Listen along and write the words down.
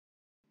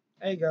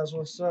Hey guys,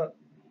 what's up?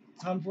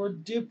 Time for a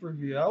dip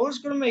review. I was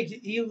gonna make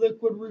an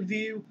e-liquid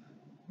review,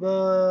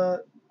 but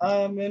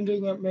I'm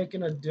ending up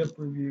making a dip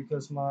review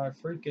because my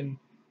freaking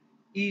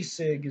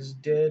e-cig is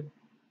dead.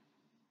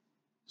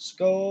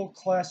 Skoal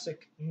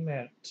Classic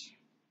Mint.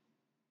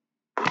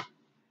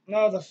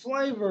 Now the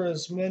flavor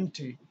is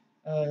minty.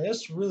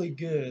 It's really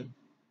good.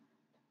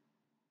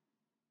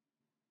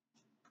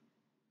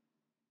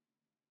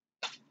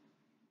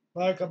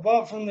 Like I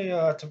bought from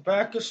the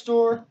tobacco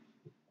store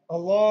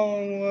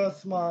along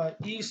with my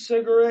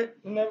e-cigarette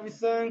and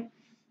everything.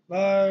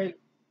 Like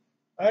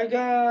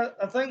I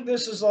think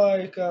this is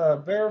like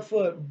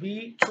Barefoot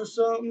Beach or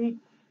something.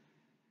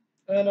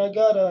 And I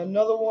got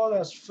another one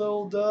that's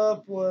filled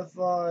up with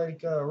like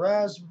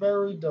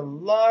Raspberry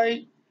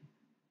Delight.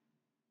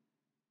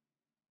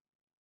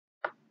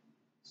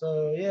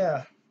 So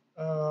yeah,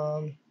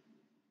 um,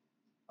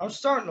 I'm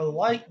starting to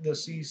like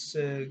this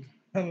e-cig.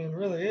 I mean,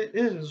 really, it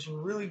is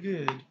really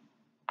good.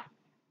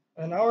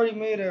 And I already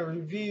made a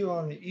review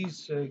on the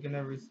e-cig and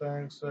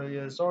everything. So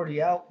yeah, it's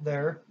already out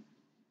there.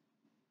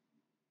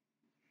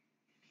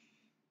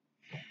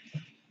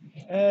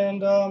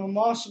 And I'm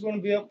also going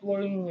to be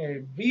uploading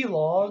a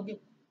vlog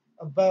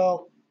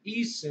about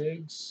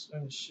e-cigs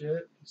and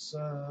shit.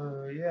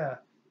 So yeah,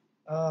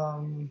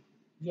 um,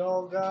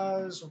 y'all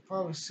guys will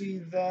probably see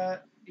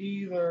that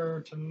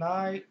either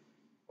tonight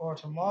or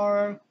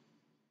tomorrow.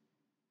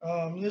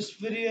 This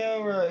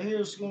video right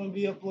here is going to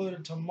be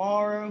uploaded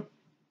tomorrow.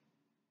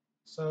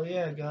 So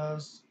yeah,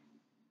 guys.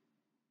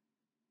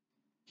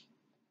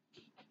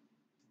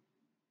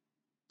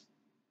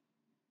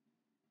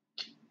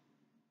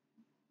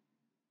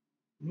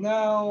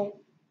 Now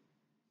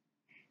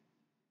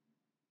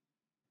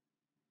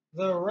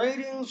the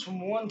ratings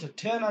from 1 to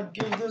 10, I'd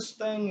give this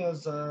thing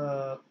as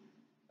a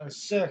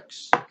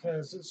 6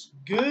 because it's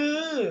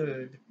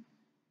good.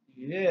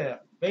 Yeah,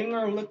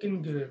 finger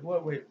looking good.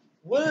 Wait.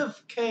 What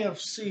if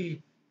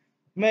KFC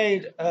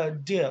made a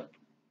dip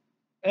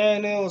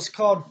and it was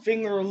called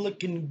finger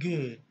looking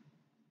good?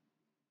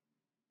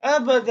 I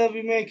bet they'll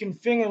be making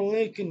finger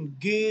looking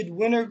good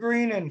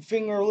wintergreen and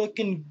finger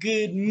looking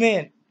good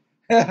mint.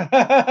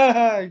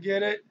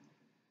 Get it?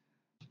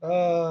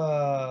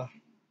 Uh,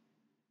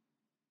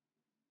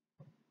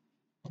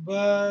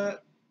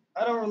 but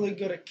I don't really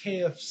go to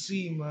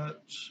KFC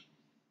much.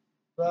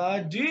 But I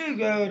do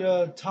go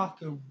to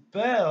Taco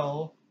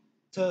Bell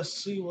to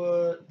see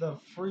what the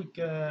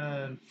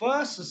freaking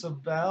fuss is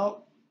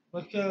about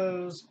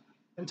because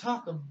in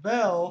Taco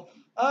Bell,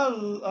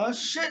 a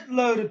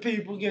shitload of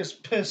people gets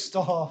pissed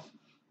off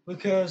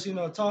because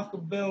Taco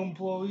Bell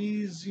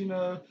employees,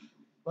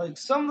 like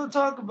some of the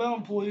Taco Bell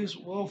employees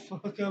will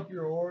fuck up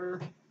your order.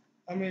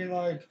 I mean,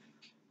 like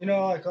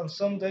on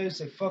some days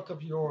they fuck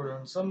up your order,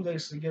 on some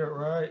days they get it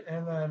right,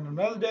 and then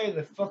another day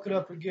they fuck it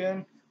up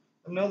again.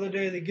 Another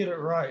day they get it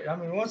right. I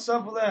mean, what's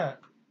up with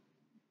that?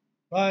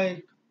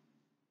 Like,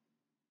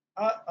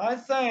 I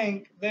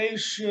think they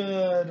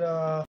should,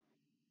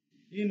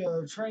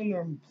 train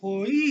their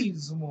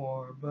employees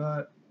more.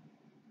 But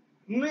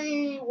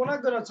me, when I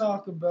go to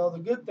Taco Bell, the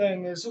good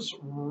thing is it's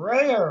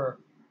rare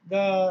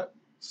that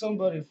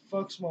somebody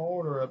fucks my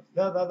order up.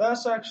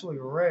 That's actually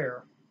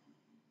rare.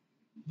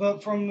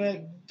 But from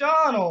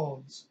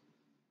McDonald's,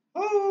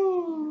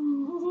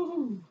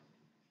 ooh,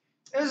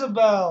 it's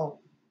about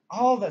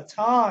all the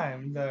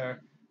time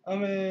there. I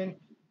mean,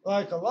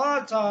 like a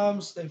lot of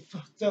times they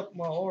fucked up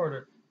my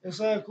order. It's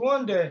like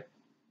one day,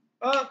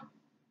 uh,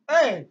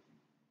 hey,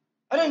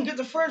 I didn't get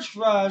the French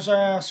fries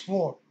I asked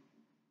for.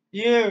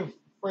 You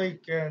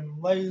freaking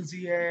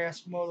lazy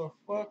ass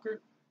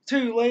motherfucker.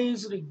 Too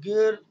lazy to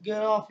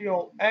get off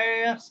your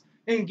ass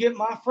and get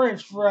my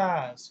French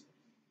fries.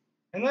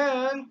 And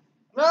then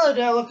another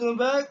day I look in the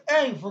bag,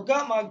 hey,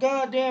 forgot my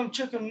goddamn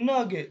chicken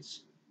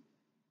nuggets.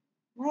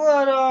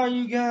 What are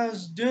you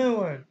guys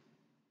doing?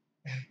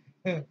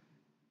 And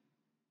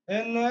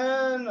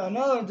then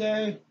another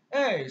day,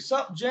 hey,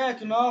 stop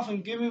jacking off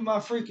and give me my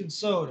freaking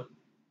soda.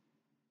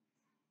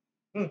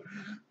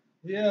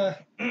 Yeah,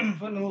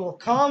 putting a little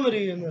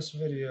comedy in this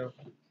video.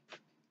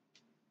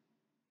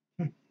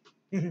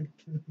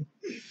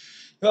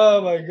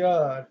 Oh my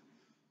god.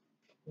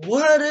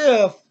 What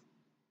if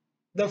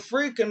the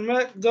freaking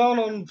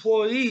McDonald's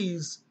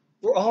employees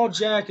were all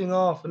jacking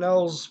off and that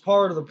was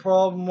part of the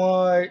problem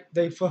why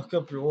they fuck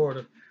up your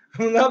order?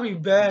 I mean, that'd be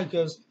bad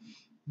because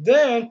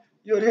then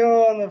you'd hear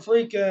on the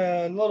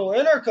freaking little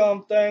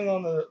intercom thing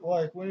on the,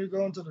 like when you're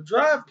going to the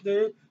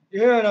drive-thru,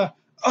 you're hearing a,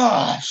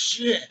 oh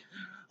shit,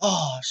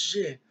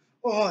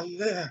 oh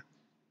yeah.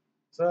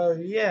 So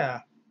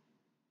yeah.